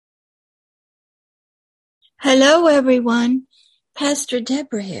Hello, everyone. Pastor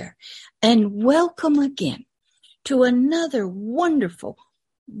Deborah here, and welcome again to another wonderful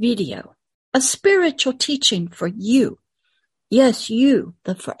video, a spiritual teaching for you. Yes, you,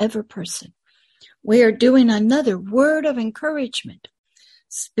 the forever person. We are doing another word of encouragement,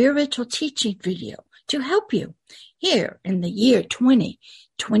 spiritual teaching video to help you here in the year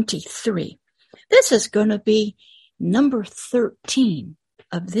 2023. This is going to be number 13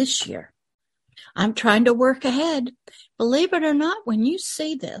 of this year. I'm trying to work ahead. Believe it or not, when you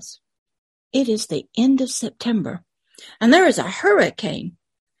see this, it is the end of September, and there is a hurricane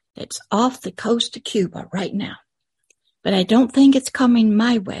that's off the coast of Cuba right now. But I don't think it's coming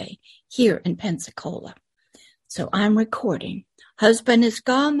my way here in Pensacola. So I'm recording. Husband is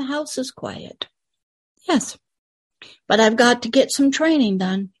gone. The house is quiet. Yes, but I've got to get some training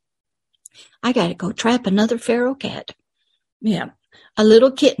done. I got to go trap another feral cat. Yeah, a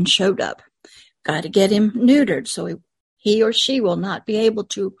little kitten showed up. Got to get him neutered so he or she will not be able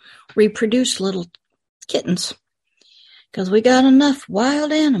to reproduce little kittens. Because we got enough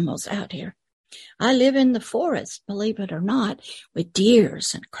wild animals out here. I live in the forest, believe it or not, with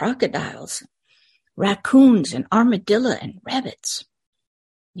deers and crocodiles, raccoons and armadillo and rabbits.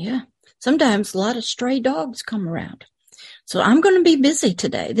 Yeah, sometimes a lot of stray dogs come around. So I'm going to be busy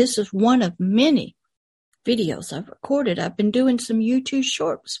today. This is one of many videos I've recorded. I've been doing some YouTube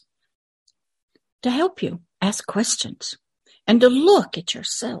shorts to help you ask questions and to look at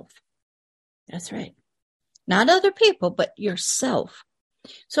yourself. That's right. Not other people, but yourself.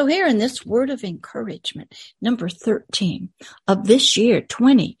 So here in this word of encouragement, number 13 of this year,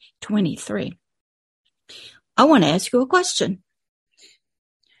 2023, I want to ask you a question.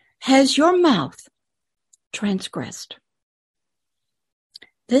 Has your mouth transgressed?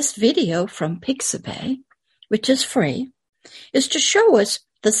 This video from Pixabay, which is free, is to show us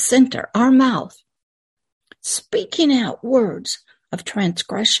the center, our mouth, speaking out words of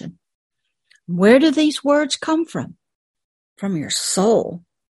transgression. Where do these words come from? From your soul,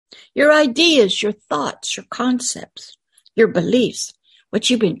 your ideas, your thoughts, your concepts, your beliefs, what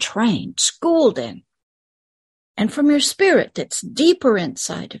you've been trained, schooled in, and from your spirit that's deeper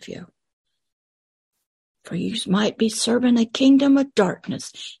inside of you. For you might be serving a kingdom of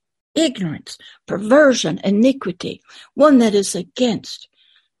darkness, ignorance, perversion, iniquity, one that is against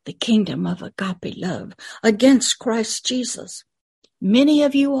the kingdom of agape love, against Christ Jesus. Many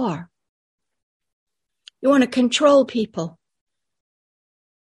of you are. You want to control people.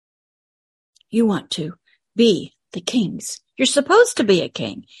 You want to be the kings. You're supposed to be a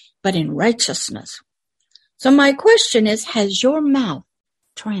king, but in righteousness. So my question is, has your mouth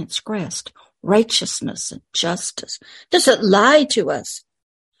transgressed righteousness and justice? Does it lie to us?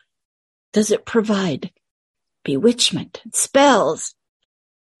 Does it provide bewitchment, spells,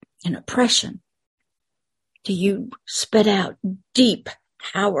 and oppression? Do you spit out deep,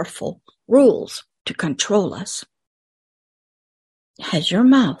 powerful rules to control us? Has your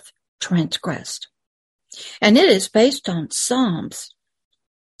mouth transgressed? And it is based on Psalms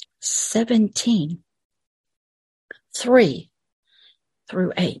 17, 3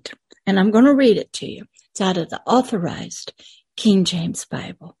 through 8. And I'm going to read it to you. It's out of the Authorized King James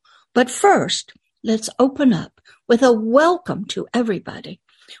Bible. But first, let's open up with a welcome to everybody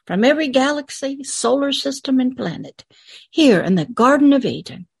from every galaxy, solar system, and planet here in the Garden of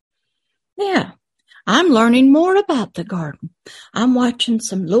Eden. Yeah, I'm learning more about the garden. I'm watching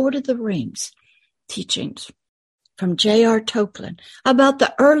some Lord of the Rings teachings from J.R. Tolkien about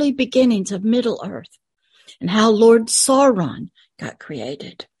the early beginnings of Middle Earth and how Lord Sauron got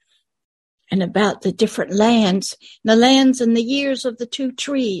created, and about the different lands, the lands and the years of the two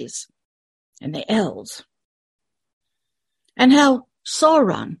trees and the elves, and how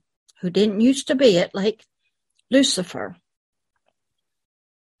Sauron, who didn't used to be it, like Lucifer,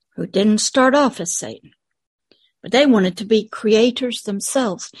 who didn't start off as Satan, but they wanted to be creators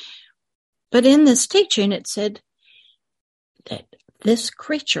themselves. But in this teaching, it said that this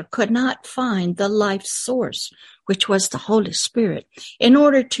creature could not find the life source, which was the Holy Spirit, in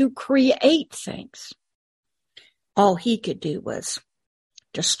order to create things. All he could do was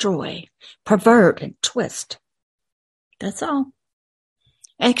destroy, pervert, and twist. That's all.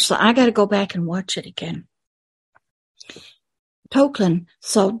 Excellent. I got to go back and watch it again. Tolkien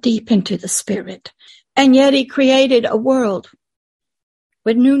saw deep into the spirit, and yet he created a world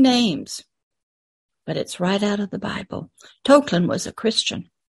with new names. But it's right out of the Bible. Tolkien was a Christian,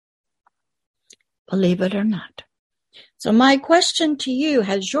 believe it or not. So my question to you,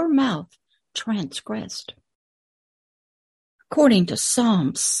 has your mouth transgressed? According to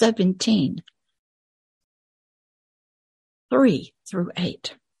Psalm 17, 3 through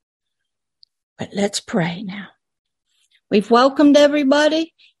 8. But let's pray now. We've welcomed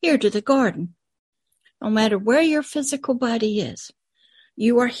everybody here to the garden. No matter where your physical body is,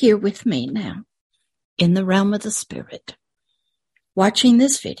 you are here with me now in the realm of the Spirit, watching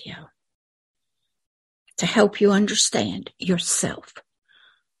this video to help you understand yourself.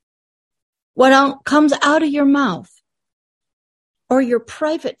 What comes out of your mouth or your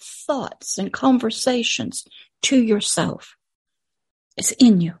private thoughts and conversations to yourself is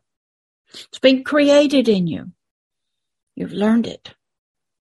in you. It's been created in you. You've learned it.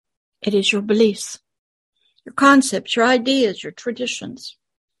 It is your beliefs, your concepts, your ideas, your traditions.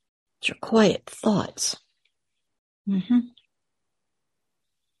 It's your quiet thoughts.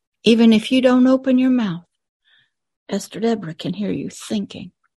 Even if you don't open your mouth, Pastor Deborah can hear you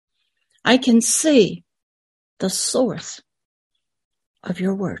thinking. I can see the source of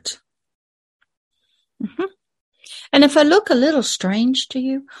your words. And if I look a little strange to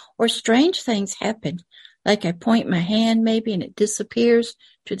you, or strange things happen, like I point my hand maybe and it disappears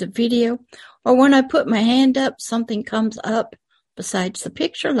to the video, or when I put my hand up, something comes up besides the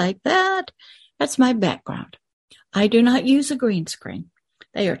picture like that, that's my background. I do not use a green screen.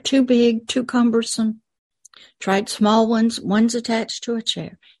 They are too big, too cumbersome. Tried small ones, one's attached to a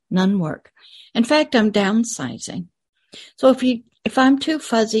chair. None work. In fact, I'm downsizing. So if I'm too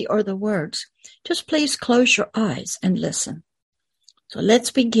fuzzy or the words, just please close your eyes and listen. So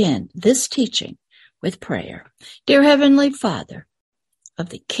let's begin this teaching with prayer. Dear Heavenly Father of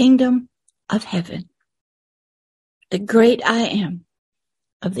the kingdom of heaven, the great I am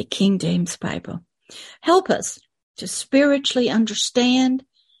of the King James Bible, help us to spiritually understand,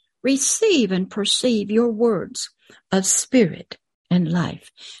 receive, and perceive your words of spirit and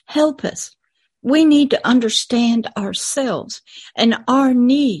life. Help us. We need to understand ourselves and our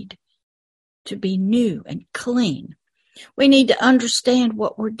need to be new and clean. We need to understand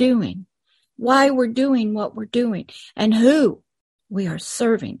what we're doing, why we're doing what we're doing, and who we are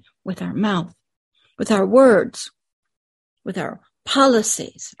serving with our mouth, with our words, with our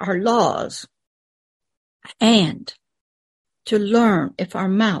policies, our laws, and to learn if our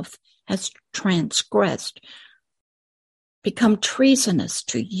mouth has transgressed, become treasonous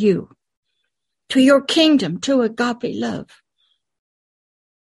to you, to your kingdom, to agape love.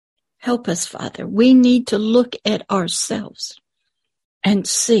 Help us, Father. We need to look at ourselves and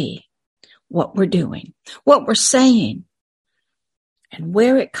see what we're doing, what we're saying, and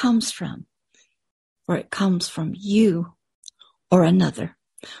where it comes from, or it comes from you or another.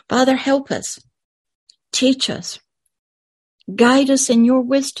 Father, help us. Teach us. Guide us in your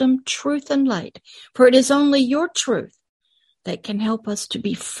wisdom, truth, and light, for it is only your truth that can help us to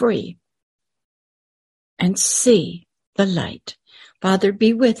be free and see the light. Father,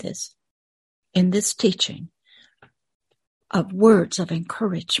 be with us in this teaching of words of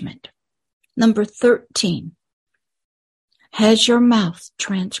encouragement. Number 13, has your mouth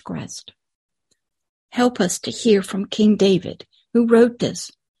transgressed? Help us to hear from King David, who wrote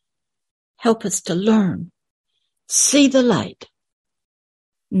this. Help us to learn, see the light,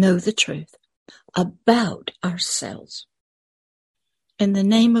 know the truth about ourselves. In the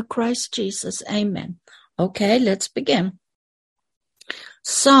name of Christ Jesus, amen. Okay, let's begin.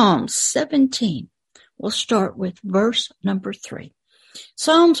 Psalm 17. We'll start with verse number 3.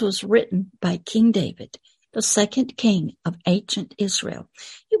 Psalms was written by King David, the second king of ancient Israel.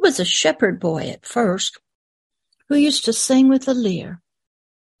 He was a shepherd boy at first, who used to sing with a lyre.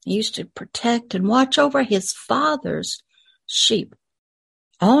 He used to protect and watch over his father's sheep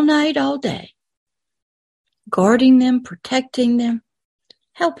all night, all day, guarding them, protecting them,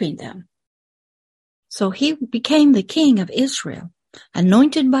 helping them. So he became the king of Israel,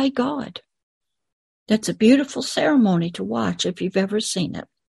 anointed by God. That's a beautiful ceremony to watch if you've ever seen it.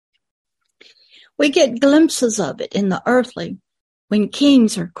 We get glimpses of it in the earthly when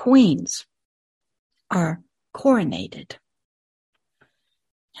kings or queens are coronated.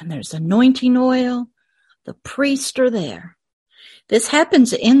 And there's anointing oil, the priests are there. This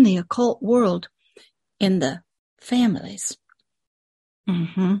happens in the occult world, in the families.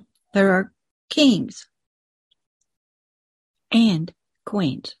 There are kings and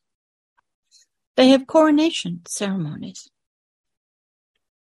queens. They have coronation ceremonies.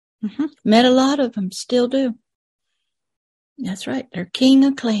 Met a lot of them, still do. That's right. They're king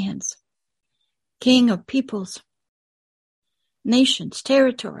of clans, king of peoples, nations,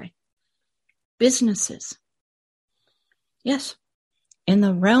 territory, businesses. Yes, in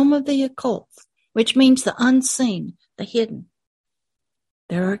the realm of the occult, which means the unseen, the hidden,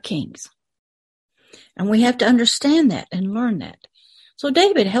 there are kings. And we have to understand that and learn that. So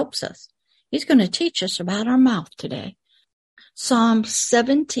David helps us. He's going to teach us about our mouth today. Psalm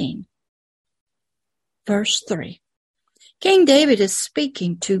 17, verse 3. King David is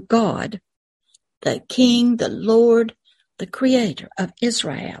speaking to God, the King, the Lord, the Creator of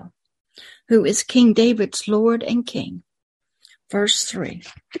Israel, who is King David's Lord and King. Verse 3.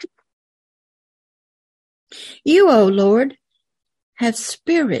 You, O Lord, have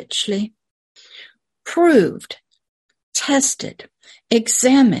spiritually proved, tested,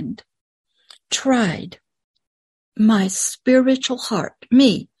 examined, tried my spiritual heart,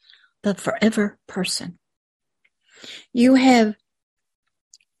 me, the forever person. You have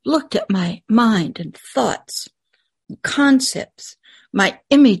looked at my mind and thoughts, and concepts, my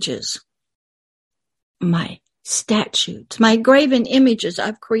images, my statutes, my graven images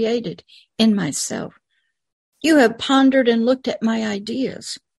I've created in myself. You have pondered and looked at my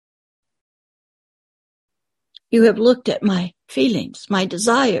ideas. You have looked at my feelings, my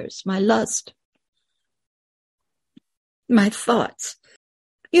desires, my lust, my thoughts.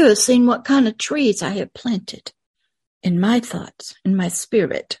 You have seen what kind of trees I have planted in my thoughts, in my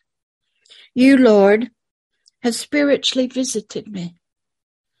spirit. You, Lord, have spiritually visited me,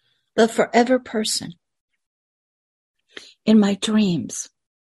 the forever person, in my dreams.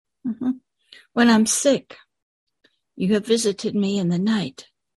 When I'm sick, you have visited me in the night.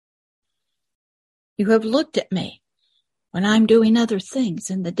 You have looked at me when I'm doing other things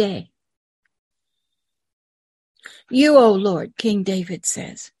in the day. You, O Lord, King David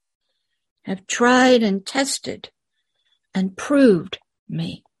says, have tried and tested and proved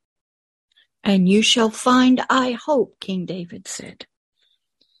me. And you shall find, I hope, King David said,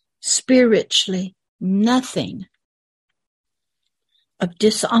 spiritually nothing of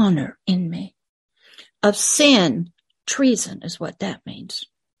dishonor in me, of sin, treason is what that means,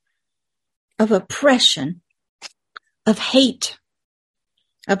 of oppression, of hate,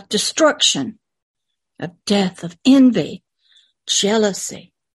 of destruction, of death, of envy,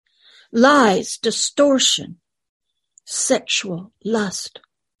 jealousy, lies, distortion, sexual lust,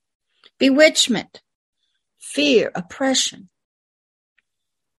 bewitchment, fear, oppression,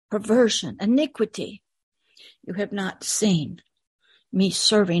 perversion, iniquity. You have not seen me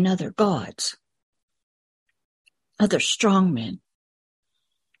serving other gods, other strong men.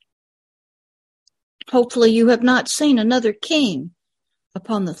 Hopefully you have not seen another king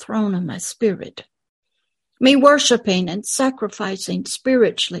upon the throne of my spirit, me worshiping and sacrificing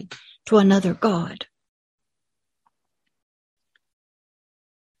spiritually to another god.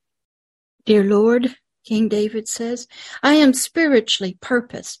 Dear Lord, King David says, I am spiritually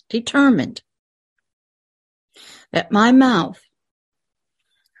purposed, determined that my mouth,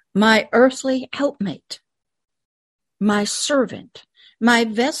 my earthly helpmate, my servant, my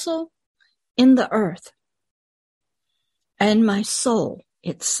vessel in the earth, and my soul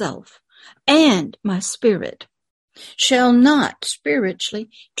itself, and my spirit shall not spiritually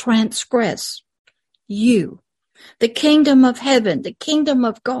transgress you, the kingdom of heaven, the kingdom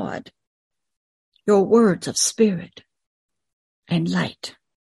of God, your words of spirit and light.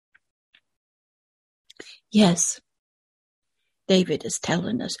 Yes, David is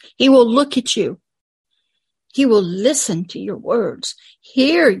telling us, he will look at you. He will listen to your words,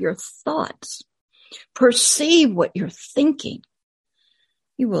 hear your thoughts, perceive what you're thinking.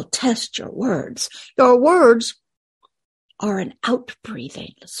 He will test your words. Your words are an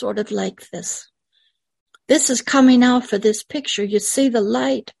outbreathing, sort of like this. This is coming out for this picture. You see the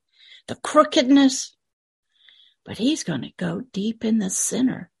light, the crookedness, but he's going to go deep in the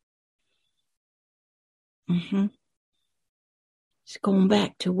center. He's going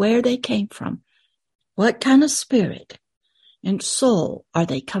back to where they came from. What kind of spirit and soul are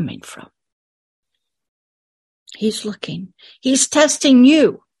they coming from? He's looking. He's testing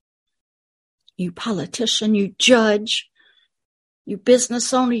you. You politician, you judge, you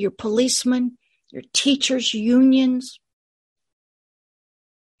business owner, your policeman, your teachers, unions,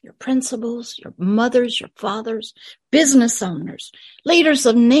 your principals, your mothers, your fathers, business owners, leaders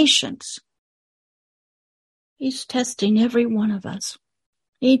of nations. He's testing every one of us.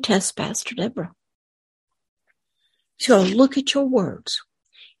 He tests Pastor Deborah. So look at your words.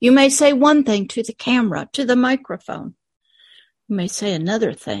 You may say one thing to the camera, to the microphone. You may say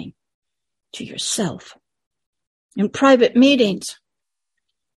another thing to yourself. In private meetings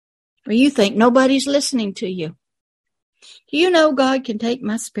where you think nobody's listening to you. Do you know God can take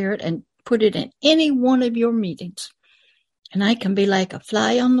my spirit and put it in any one of your meetings? And I can be like a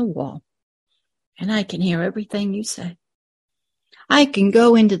fly on the wall. And I can hear everything you say. I can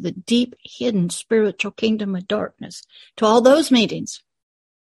go into the deep, hidden spiritual kingdom of darkness to all those meetings.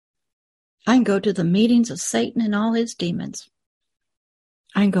 I can go to the meetings of Satan and all his demons.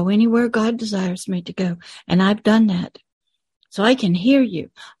 I can go anywhere God desires me to go. And I've done that. So I can hear you.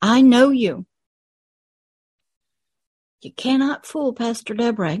 I know you. You cannot fool Pastor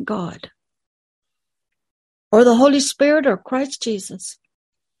Deborah and God, or the Holy Spirit, or Christ Jesus.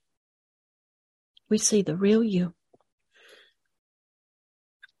 We see the real you.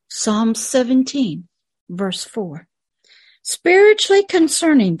 Psalm 17, verse 4. Spiritually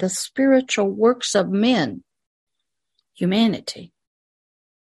concerning the spiritual works of men, humanity,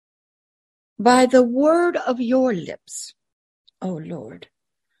 by the word of your lips, O Lord,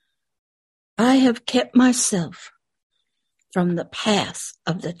 I have kept myself from the path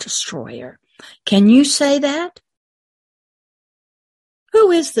of the destroyer. Can you say that?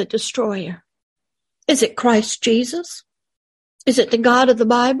 Who is the destroyer? Is it Christ Jesus? Is it the God of the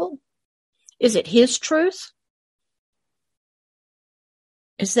Bible? Is it his truth?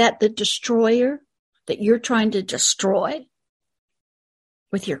 Is that the destroyer that you're trying to destroy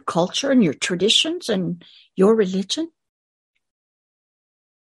with your culture and your traditions and your religion?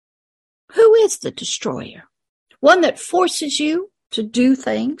 Who is the destroyer? One that forces you to do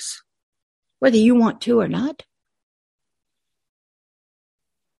things, whether you want to or not.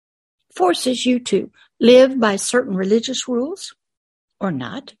 Forces you to live by certain religious rules or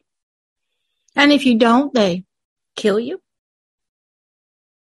not. And if you don't, they kill you.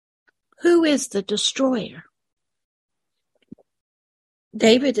 Who is the destroyer?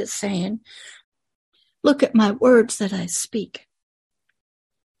 David is saying, look at my words that I speak.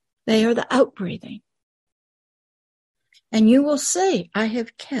 They are the outbreathing. And you will say, I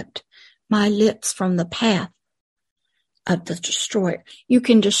have kept my lips from the path of the destroyer. You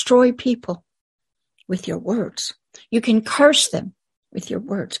can destroy people with your words. You can curse them with your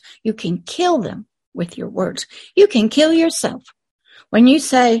words. You can kill them with your words. You can kill yourself. When you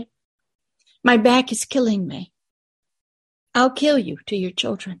say, my back is killing me, I'll kill you to your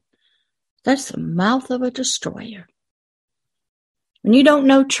children. That's the mouth of a destroyer. When you don't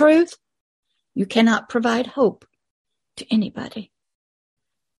know truth, you cannot provide hope to anybody.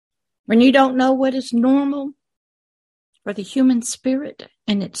 When you don't know what is normal for the human spirit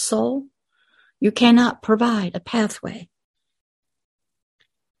and its soul, you cannot provide a pathway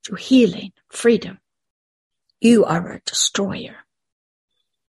to healing, freedom. You are a destroyer.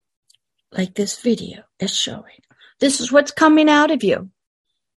 Like this video is showing. This is what's coming out of you,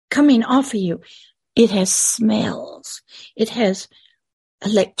 coming off of you. It has smells. It has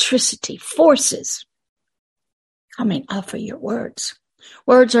electricity, forces coming off of your words.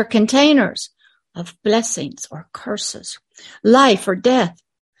 Words are containers of blessings or curses, life or death.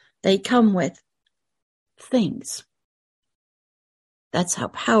 They come with things. That's how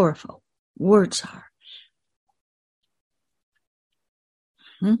powerful words are.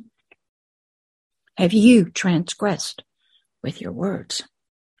 Have you transgressed with your words?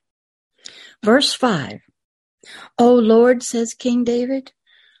 Verse 5. O Lord, says King David,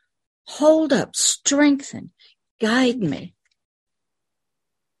 hold up, strengthen, guide me,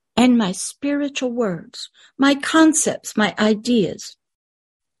 and my spiritual words, my concepts, my ideas,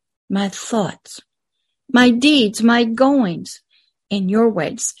 my thoughts, my deeds, my goings in your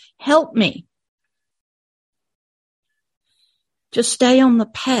ways. Help me to stay on the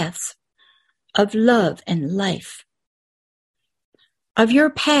path of love and life, of your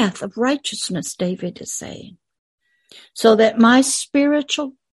path of righteousness, David is saying, so that my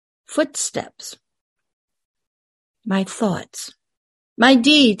spiritual footsteps, my thoughts, my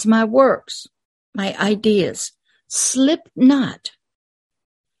deeds, my works, my ideas slip not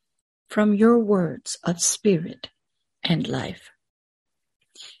from your words of spirit and life,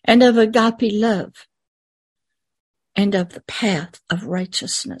 and of agape love, and of the path of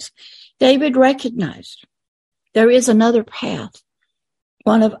righteousness. David recognized there is another path,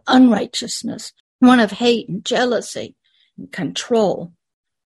 one of unrighteousness, one of hate and jealousy and control,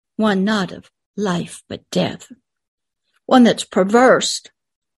 one not of life but death, one that's perverse,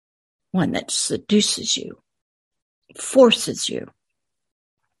 one that seduces you, forces you.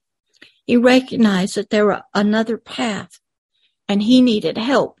 He recognized that there was another path, and he needed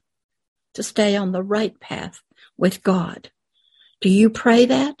help to stay on the right path with God. Do you pray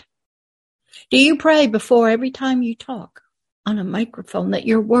that? Do you pray before every time you talk on a microphone that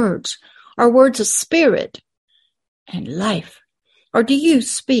your words are words of spirit and life? Or do you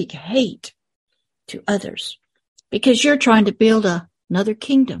speak hate to others because you're trying to build another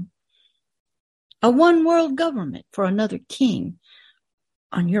kingdom, a one world government for another king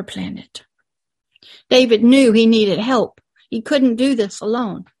on your planet? David knew he needed help. He couldn't do this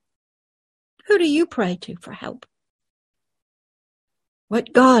alone. Who do you pray to for help?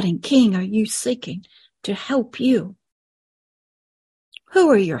 What God and King are you seeking to help you? Who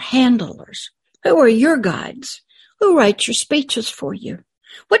are your handlers? Who are your guides? Who writes your speeches for you?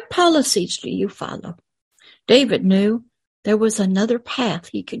 What policies do you follow? David knew There was another path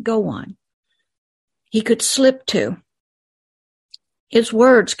he could go on. He could slip to. His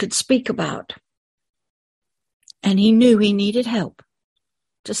words could speak about. And he knew he needed help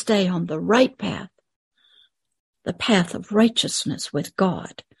to stay on the right path, the path of righteousness with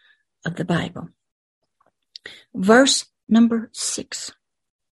God of the Bible. Verse number 6.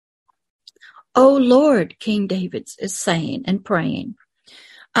 O Lord, King David is saying and praying,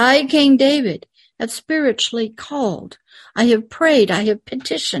 I, King David, have spiritually called. I have prayed. I have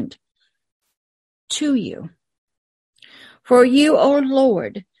petitioned to you. For you, O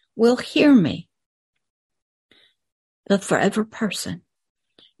Lord, will hear me, the forever person.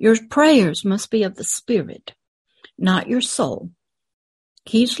 Your prayers must be of the Spirit, not your soul.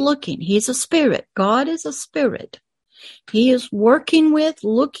 He's looking. He's a spirit. God is a spirit. He is working with,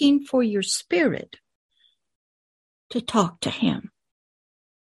 looking for your spirit to talk to him.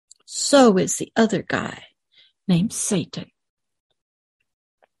 So is the other guy named Satan.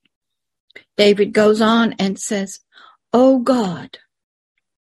 David goes on and says, O God,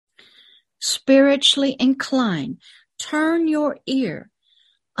 spiritually incline, turn your ear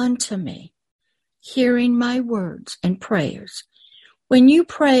unto me, hearing my words and prayers. When you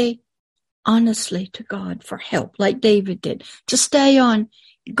pray honestly to God for help, like David did, to stay on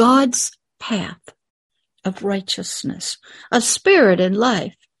God's path of righteousness, of spirit and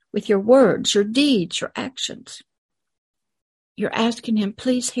life, with your words, your deeds, your actions, you're asking him,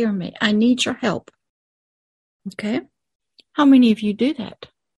 please hear me. I need your help. Okay? How many of you do that?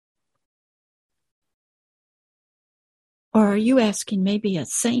 Or are you asking maybe a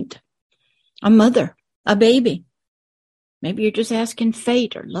saint, a mother, a baby? Maybe you're just asking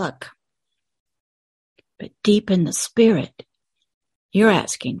fate or luck. But deep in the spirit, you're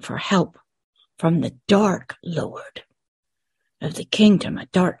asking for help from the dark Lord of the kingdom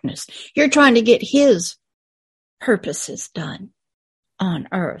of darkness. You're trying to get his purposes done on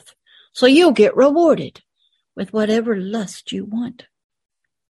earth. So you'll get rewarded with whatever lust you want.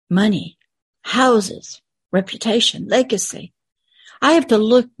 Money, houses, reputation, legacy. I have to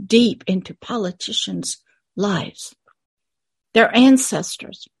look deep into politicians' lives, their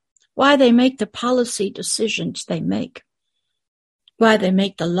ancestors, why they make the policy decisions they make, why they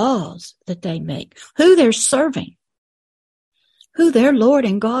make the laws that they make, who they're serving, who their Lord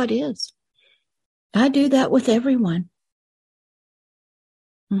and God is. I do that with everyone.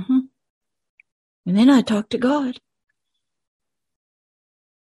 And then I talk to God.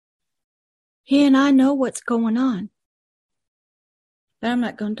 He and I know what's going on. But I'm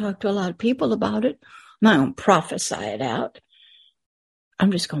not going to talk to a lot of people about it. I'm not going to prophesy it out.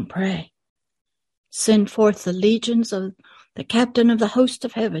 I'm just going to pray. Send forth the legions of the captain of the host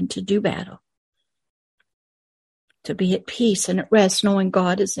of heaven to do battle. To be at peace and at rest, knowing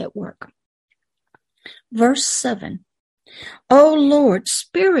God is at work. Verse 7. O Lord,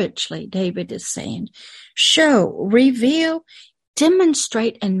 spiritually, David is saying, show, reveal,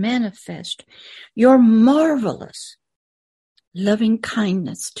 demonstrate, and manifest your marvelous loving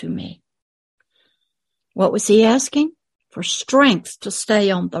kindness to me. What was he asking? For strength to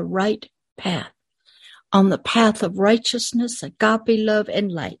stay on the right path, on the path of righteousness, agape love,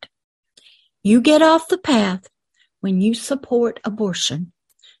 and light. You get off the path when you support abortion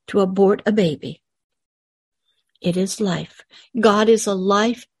to abort a baby. It is life. God is a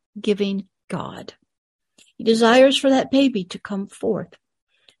life-giving God. He desires for that baby to come forth.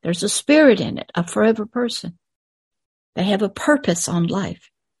 There's a spirit in it, a forever person. They have a purpose on life,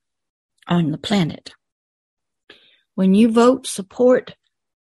 on the planet. When you vote, support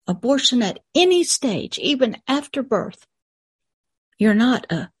abortion at any stage, even after birth, you're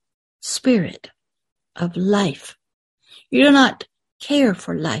not a spirit of life. You do not care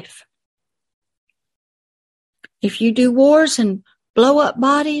for life. If you do wars and blow up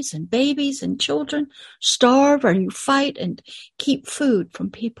bodies and babies and children, starve, or you fight and keep food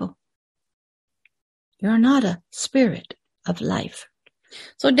from people, you're not a spirit of life.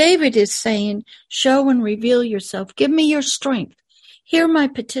 So David is saying, show and reveal yourself. Give me your strength. Hear my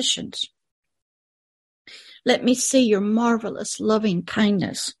petitions. Let me see your marvelous loving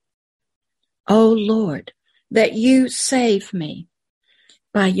kindness. O Lord, that you save me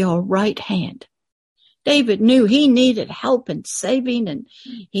by your right hand. David knew he needed help in saving, and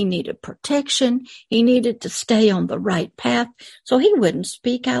he needed protection. He needed to stay on the right path so he wouldn't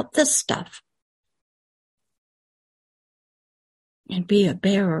speak out this stuff and be a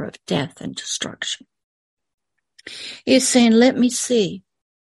bearer of death and destruction. He's saying, let me see,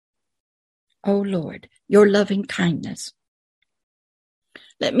 O Lord, your loving kindness.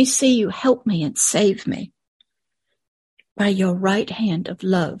 Let me see you help me and save me by your right hand of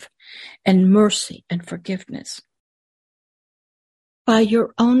love and mercy and forgiveness. by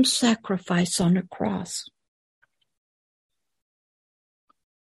your own sacrifice on a cross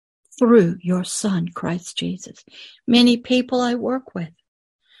through your Son, Christ Jesus. Many people I work with,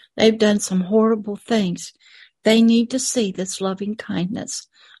 they've done some horrible things. They need to see this loving kindness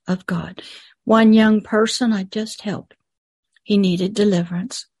of God. One young person I just helped, he needed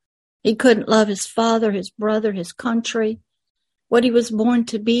deliverance. He couldn't love his father, his brother, his country, what he was born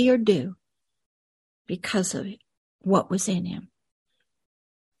to be or do because of what was in him.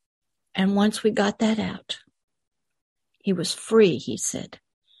 And once we got that out, he was free, he said.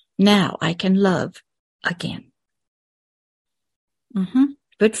 Now I can love again.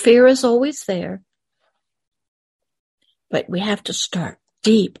 But fear is always there. But we have to start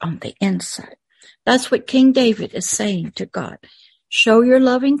deep on the inside. That's what King David is saying to God. Show your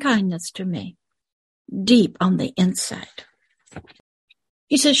loving kindness to me deep on the inside.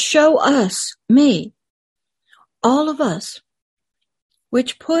 He says, show us, me, all of us,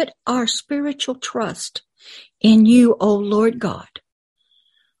 which put our spiritual trust in you, O Lord God,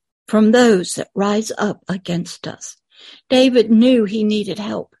 from those that rise up against us. David knew he needed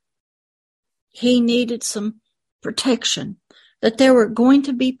help. He needed some protection, that there were going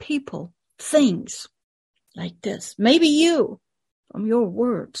to be people, things like this, maybe you, from your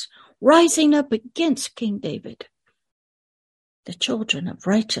words, rising up against King David, the children of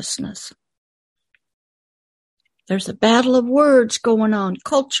righteousness. There's a battle of words going on,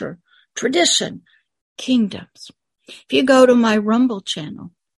 culture, tradition, kingdoms. If you go to my Rumble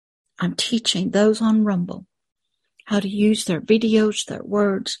channel, I'm teaching those on Rumble how to use their videos, their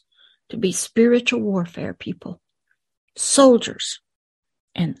words, to be spiritual warfare people, soldiers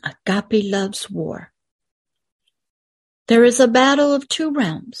in agape love's war. There is a battle of two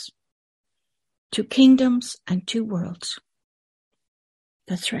realms, two kingdoms and two worlds.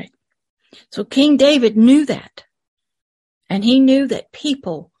 That's right. So King David knew that. And he knew that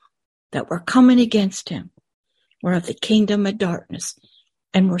people that were coming against him were of the kingdom of darkness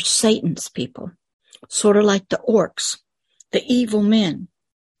and were Satan's people, sort of like the orcs, the evil men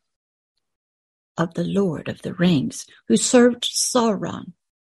of the Lord of the Rings who served Sauron.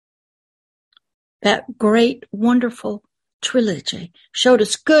 That great, wonderful trilogy showed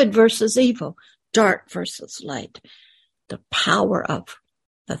us good versus evil, dark versus light, the power of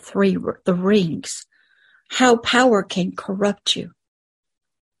the rings, how power can corrupt you,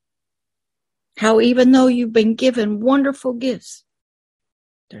 how even though you've been given wonderful gifts,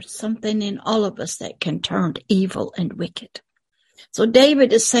 there's something in all of us that can turn evil and wicked. So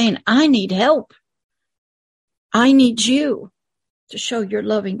David is saying, I need help. I need you to show your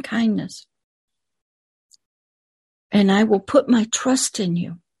loving kindness. And I will put my trust in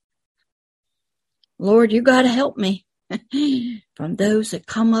you. Lord, you got to help me from those that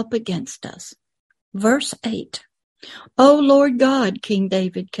come up against us. Verse 8. O Lord God, King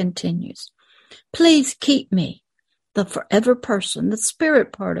David continues, please keep me, the forever person, the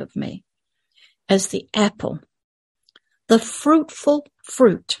spirit part of me, as the apple, the fruitful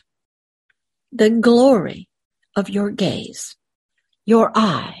fruit, the glory of your gaze, your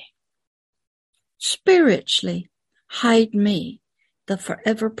eye. Spiritually hide me, the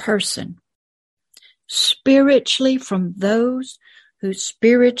forever person, spiritually from those who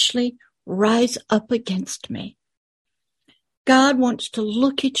spiritually rise up against me. God wants to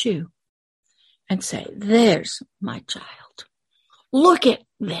look at you and say, there's my child. Look at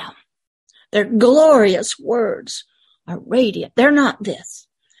them. Their glorious words are radiant. They're not this.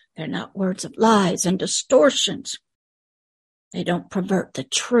 They're not words of lies and distortions. They don't pervert the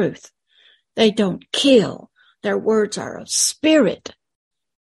truth. They don't kill. Their words are of spirit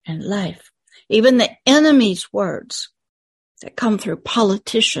and life. Even the enemy's words that come through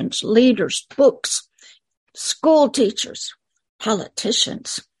politicians, leaders, books, school teachers,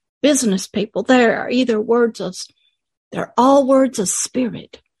 politicians, business people, they're all words of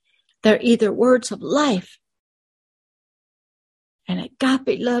spirit. They're either words of life and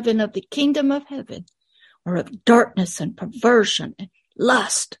agape love and of the kingdom of heaven, or of darkness and perversion and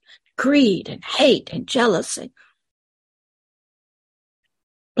lust, greed and hate and jealousy.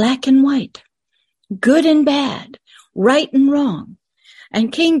 Black and white, good and bad, right and wrong.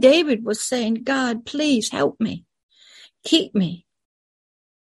 And King David was saying, God, please help me. Keep me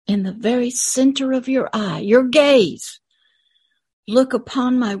in the very center of your eye, your gaze. Look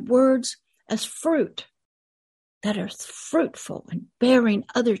upon my words as fruit that are fruitful and bearing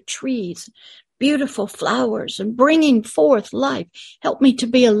other trees, beautiful flowers, and bringing forth life. Help me to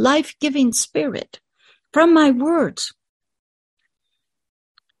be a life-giving spirit from my words,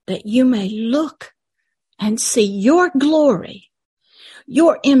 that you may look and see your glory,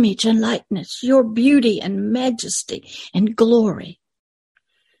 your image and likeness, your beauty and majesty and glory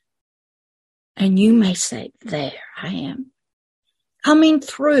And you may say, there I am. Coming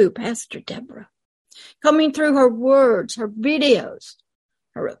through Pastor Deborah. Coming through her words, her videos,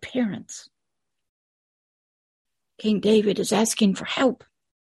 her appearance. King David is asking for help.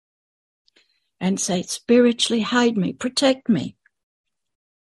 And say, spiritually hide me, protect me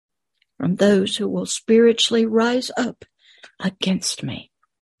from those who will spiritually rise up against me.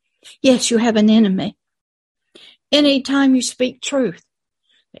 Yes, you have an enemy. Anytime you speak truth,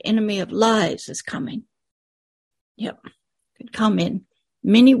 the enemy of lies is coming. Yep, could come in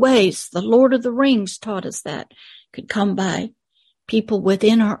many ways. The Lord of the Rings taught us that. Could come by people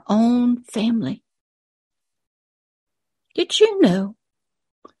within our own family. Did you know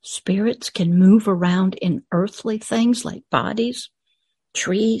spirits can move around in earthly things like bodies,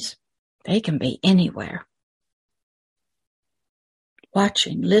 trees? They can be anywhere.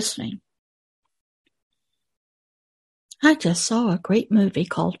 Watching, listening. I just saw a great movie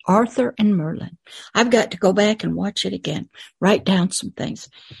called Arthur and Merlin. I've got to go back and watch it again, write down some things.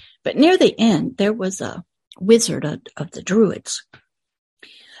 But near the end, there was a wizard of the Druids.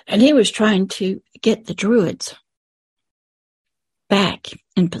 And he was trying to get the Druids back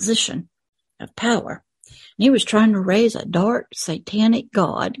in position of power. And he was trying to raise a dark, satanic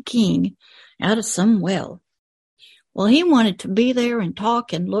god, king, out of some well. Well, he wanted to be there and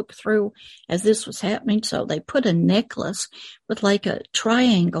talk and look through as this was happening, so they put a necklace with like a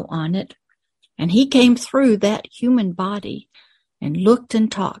triangle on it, and he came through that human body and looked and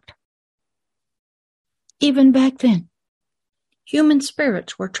talked. Even back then, human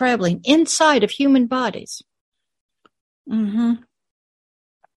spirits were traveling inside of human bodies.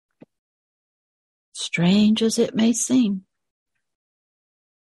 Strange as it may seem.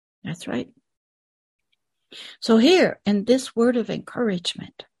 That's right. So here, in this word of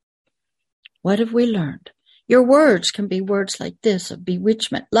encouragement, what have we learned? Your words can be words like this of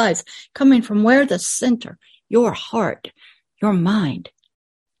bewitchment, lies, coming from where? The center, your heart, your mind,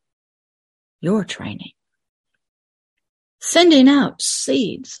 your training. Sending out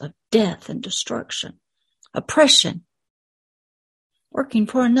seeds of death and destruction, oppression, working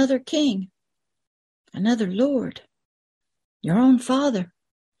for another king, another Lord, your own Father,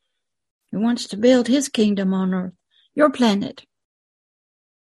 who wants to build his kingdom on earth, your planet.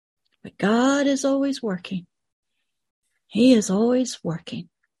 But God is always working. He is always working.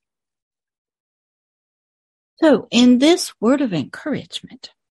 So in this word of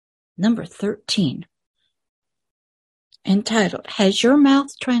encouragement, number 13, entitled, Has Your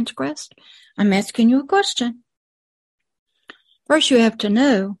Mouth Transgressed? I'm asking you a question. First, you have to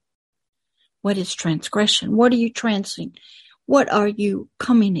know, what is transgression? What are you transing? What are you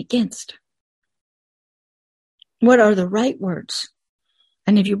coming against? What are the right words?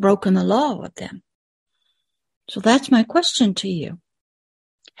 And have you broken the law of them? So that's my question to you.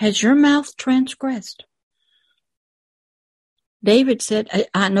 Has your mouth transgressed? David said,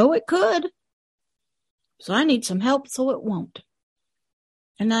 I know it could. So I need some help so it won't.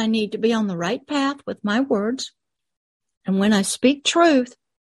 And I need to be on the right path with my words. And when I speak truth,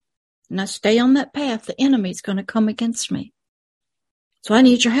 and I stay on that path, the enemy's going to come against me. So I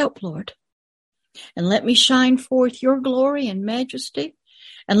need your help, Lord. And let me shine forth your glory and majesty.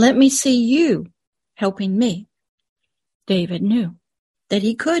 And let me see you helping me. David knew that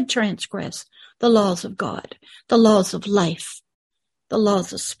he could transgress the laws of God, the laws of life, the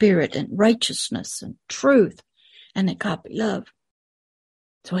laws of spirit and righteousness and truth and agape love.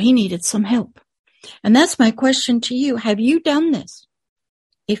 So he needed some help. And that's my question to you. Have you done this?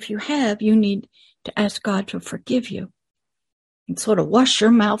 If you have, you need to ask God to forgive you and sort of wash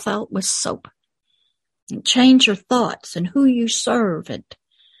your mouth out with soap and change your thoughts and who you serve and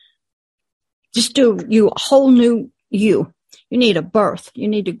just do you a whole new you. You need a birth. You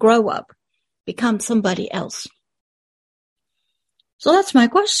need to grow up, become somebody else. So that's my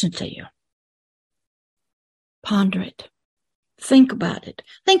question to you. Ponder it. Think about it.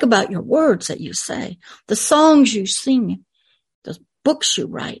 Think about your words that you say, the songs you sing, the books you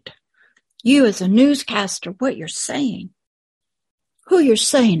write. You as a newscaster, what you're saying, who you're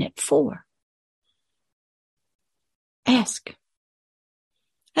saying it for. Ask.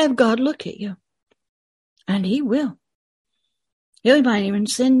 Have God look at you. And he will. He might even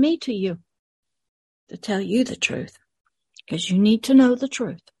send me to you to tell you the truth. Because you need to know the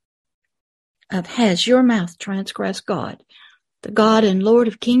truth of, has your mouth transgressed God, the God and Lord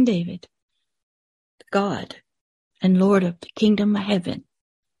of King David, the God and Lord of the kingdom of heaven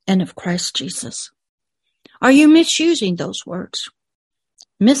and of Christ Jesus? Are you misusing those words,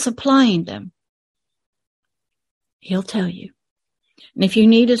 misapplying them? He'll tell you. And if you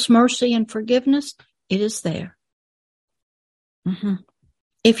need his mercy and forgiveness, it is there.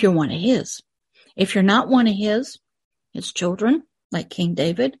 If you're one of his. If you're not one of his children, like King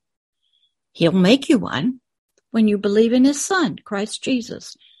David, he'll make you one when you believe in his son, Christ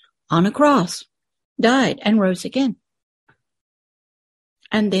Jesus, on a cross, died and rose again.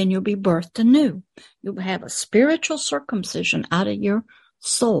 And then you'll be birthed anew. You'll have a spiritual circumcision out of your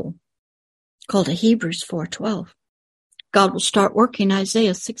soul, called a Hebrews 4:12. God will start working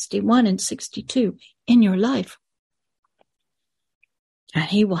Isaiah 61 and 62 in your life. And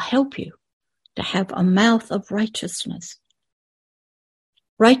he will help you to have a mouth of righteousness,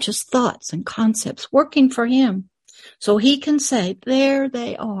 righteous thoughts and concepts working for him. So he can say, there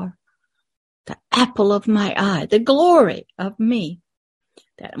they are, the apple of my eye, the glory of me.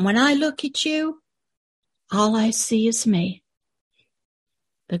 That when I look at you, all I see is me,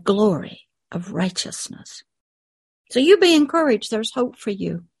 the glory of righteousness. So you be encouraged. There's hope for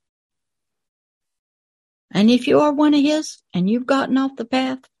you. And if you are one of his and you've gotten off the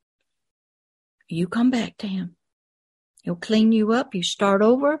path, you come back to him. He'll clean you up. You start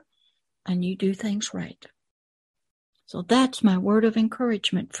over and you do things right. So that's my word of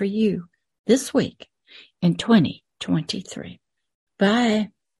encouragement for you this week in 2023.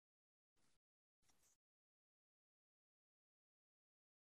 Bye.